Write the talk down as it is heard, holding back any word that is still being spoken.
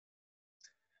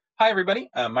Hi, everybody.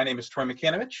 My name is Troy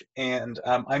Mikanovich, and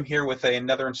I'm here with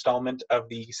another installment of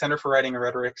the Center for Writing and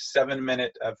Rhetoric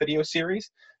 7-minute video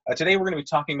series. Today, we're going to be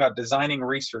talking about designing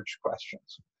research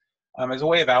questions. As a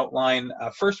way of outline,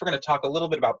 first, we're going to talk a little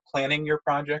bit about planning your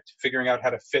project, figuring out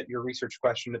how to fit your research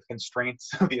question to the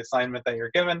constraints of the assignment that you're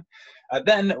given.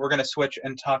 Then, we're going to switch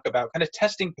and talk about kind of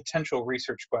testing potential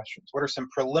research questions. What are some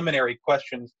preliminary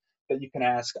questions that you can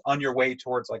ask on your way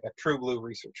towards like a true blue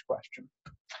research question?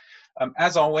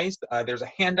 As always, there's a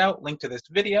handout linked to this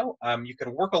video. You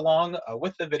can work along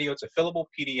with the video. It's a fillable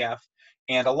PDF,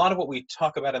 and a lot of what we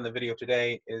talk about in the video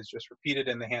today is just repeated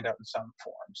in the handout in some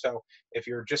form. So if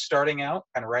you're just starting out,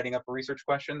 kind of writing up a research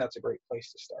question, that's a great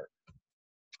place to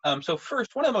start. So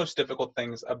first, one of the most difficult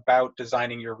things about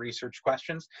designing your research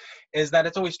questions is that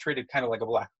it's always treated kind of like a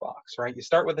black box, right? You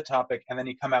start with a topic, and then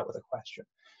you come out with a question.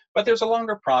 But there's a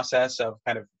longer process of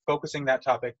kind of focusing that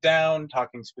topic down,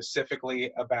 talking specifically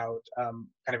about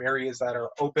kind of areas that are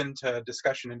open to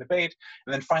discussion and debate,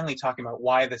 and then finally talking about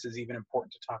why this is even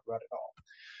important to talk about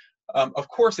at all. Of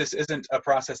course, this isn't a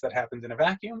process that happens in a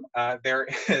vacuum. There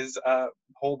is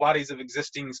whole bodies of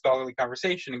existing scholarly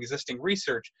conversation, existing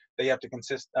research that you have to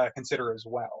consider as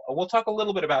well. We'll talk a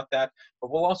little bit about that,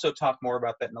 but we'll also talk more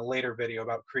about that in a later video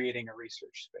about creating a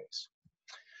research space.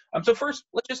 So first,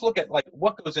 let's just look at like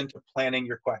what goes into planning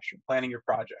your question, planning your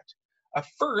project.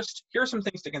 First, here are some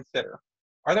things to consider.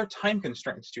 Are there time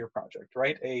constraints to your project,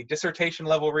 right? A dissertation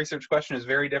level research question is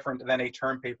very different than a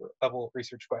term paper level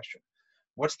research question.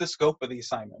 What's the scope of the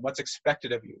assignment? What's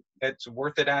expected of you? It's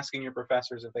worth it asking your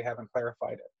professors if they haven't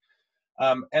clarified it.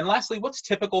 And lastly, what's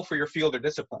typical for your field or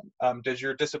discipline? Does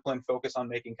your discipline focus on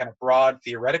making kind of broad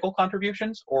theoretical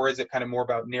contributions, or is it kind of more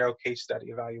about narrow case study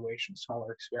evaluation,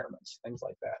 smaller experiments, things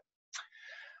like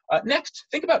that? Next,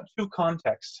 think about two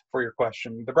contexts for your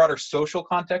question: the broader social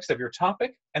context of your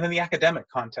topic, and then the academic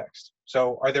context.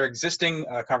 So are there existing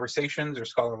conversations or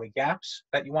scholarly gaps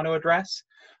that you want to address?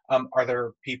 Are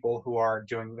there people who are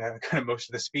doing kind of most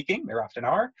of the speaking? There often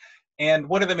are. And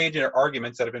what are the major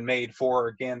arguments that have been made for or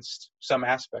against some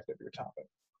aspect of your topic?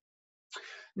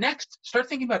 Next, start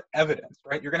thinking about evidence,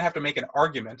 right? You're going to have to make an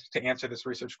argument to answer this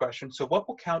research question. So what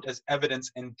will count as evidence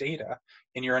and data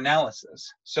in your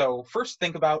analysis? So first,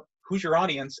 think about who's your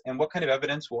audience and what kind of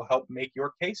evidence will help make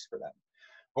your case for them.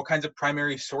 What kinds of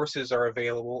primary sources are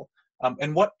available,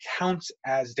 and what counts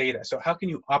as data? So how can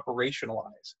you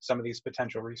operationalize some of these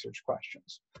potential research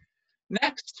questions?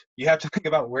 Next, you have to think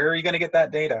about where are you going to get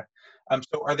that data?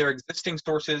 So are there existing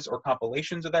sources or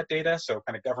compilations of that data? So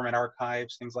kind of government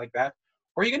archives, things like that.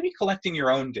 Or are you going to be collecting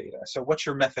your own data? So what's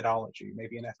your methodology?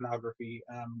 Maybe an ethnography,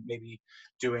 maybe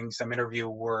doing some interview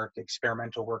work,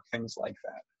 experimental work, things like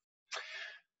that.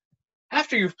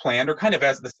 After you've planned, or kind of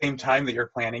at the same time that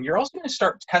you're planning, you're also going to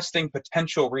start testing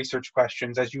potential research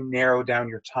questions as you narrow down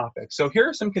your topic. So here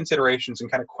are some considerations and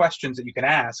kind of questions that you can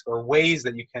ask, or ways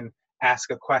that you can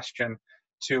ask a question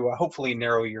to hopefully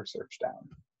narrow your search down.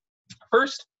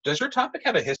 First, does your topic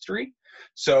have a history?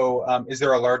 So is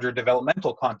there a larger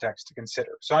developmental context to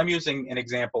consider? So I'm using an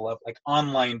example of like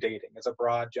online dating as a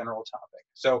broad general topic.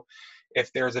 So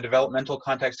if there's a developmental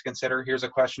context to consider, here's a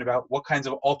question about what kinds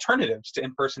of alternatives to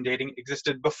in-person dating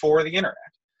existed before the internet?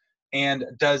 And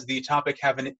does the topic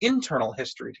have an internal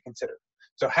history to consider?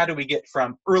 So how do we get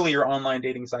from earlier online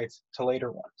dating sites to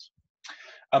later ones?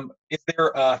 Is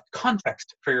there a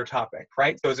context for your topic,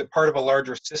 right? So is it part of a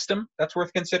larger system that's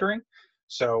worth considering?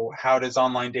 So how does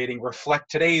online dating reflect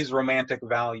today's romantic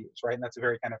values, right? And that's a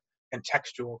very kind of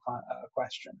contextual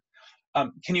question.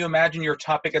 Can you imagine your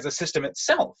topic as a system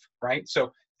itself, right?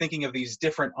 So thinking of these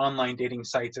different online dating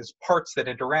sites as parts that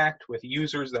interact with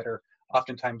users that are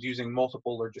oftentimes using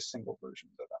multiple or just single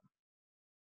versions of them.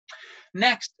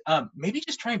 Next, maybe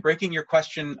just try breaking your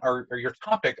question or your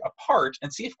topic apart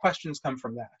and see if questions come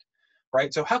from that,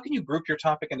 right? So how can you group your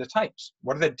topic into types?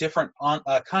 What are the different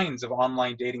kinds of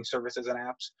online dating services and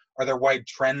apps? Are there wide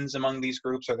trends among these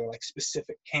groups? Are there like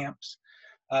specific camps?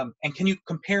 And can you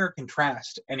compare and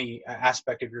contrast any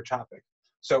aspect of your topic?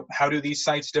 So how do these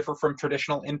sites differ from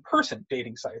traditional in-person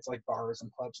dating sites like bars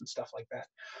and clubs and stuff like that?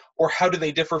 Or how do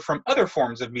they differ from other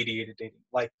forms of mediated dating,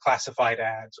 like classified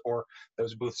ads or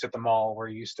those booths at the mall where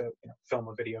you used to film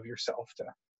a video of yourself to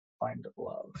find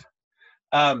love?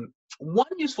 One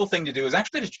useful thing to do is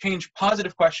actually to change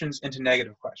positive questions into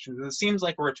negative questions. It seems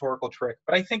like a rhetorical trick,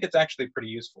 but I think it's actually pretty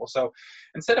useful. So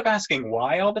instead of asking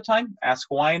why all the time, ask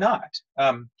why not.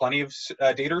 Plenty of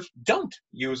daters don't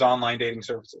use online dating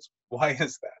services. Why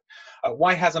is that?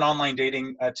 Why hasn't online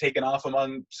dating taken off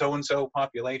among so-and-so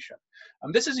population?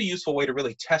 This is a useful way to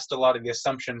really test a lot of the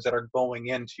assumptions that are going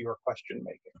into your question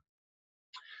making.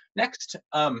 Next,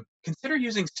 consider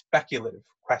using speculative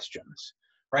questions,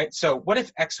 right? So what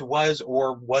if X was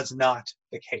or was not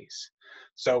the case?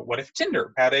 So what if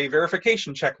Tinder had a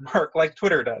verification check mark like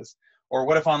Twitter does? Or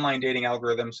what if online dating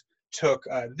algorithms took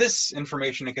this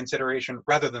information into consideration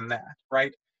rather than that,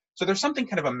 right? So there's something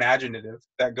kind of imaginative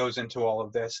that goes into all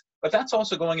of this, but that's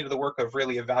also going into the work of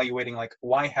really evaluating, like,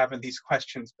 why haven't these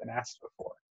questions been asked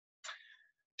before?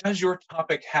 Does your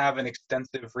topic have an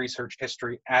extensive research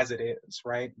history as it is,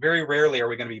 right? Very rarely are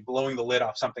we going to be blowing the lid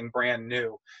off something brand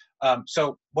new.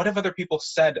 So what have other people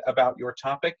said about your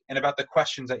topic and about the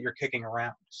questions that you're kicking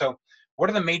around? So what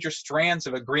are the major strands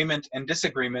of agreement and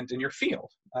disagreement in your field?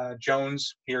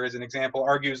 Jones, here as an example,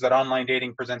 argues that online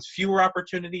dating presents fewer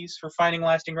opportunities for finding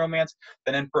lasting romance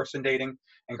than in-person dating,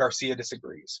 and Garcia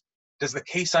disagrees. Does the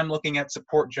case I'm looking at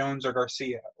support Jones or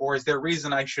Garcia, or is there a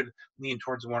reason I should lean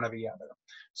towards one or the other?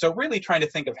 So really trying to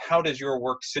think of how does your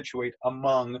work situate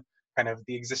among kind of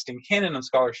the existing canon of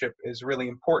scholarship is really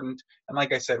important. And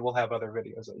like I said, we'll have other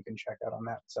videos that you can check out on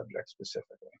that subject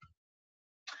specifically.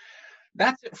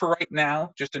 That's it for right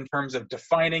now, just in terms of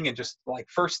defining and just like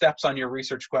first steps on your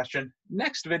research question.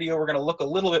 Next video, we're going to look a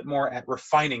little bit more at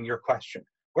refining your question.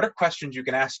 What are questions you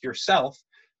can ask yourself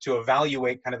to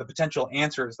evaluate kind of the potential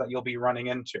answers that you'll be running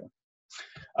into?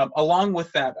 Along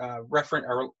with that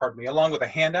along with a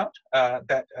handout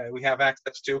that we have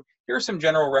access to, here are some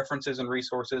general references and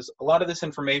resources. A lot of this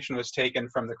information was taken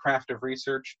from the Craft of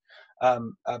Research,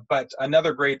 but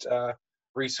another great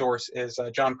resource is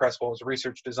John Creswell's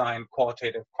Research Design,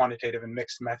 Qualitative, Quantitative, and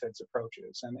Mixed Methods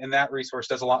Approaches. And that resource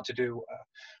does a lot to do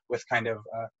with kind of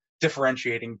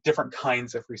differentiating different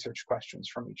kinds of research questions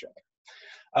from each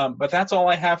other. But that's all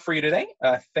I have for you today.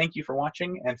 Thank you for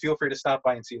watching, and feel free to stop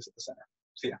by and see us at the center.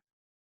 See ya.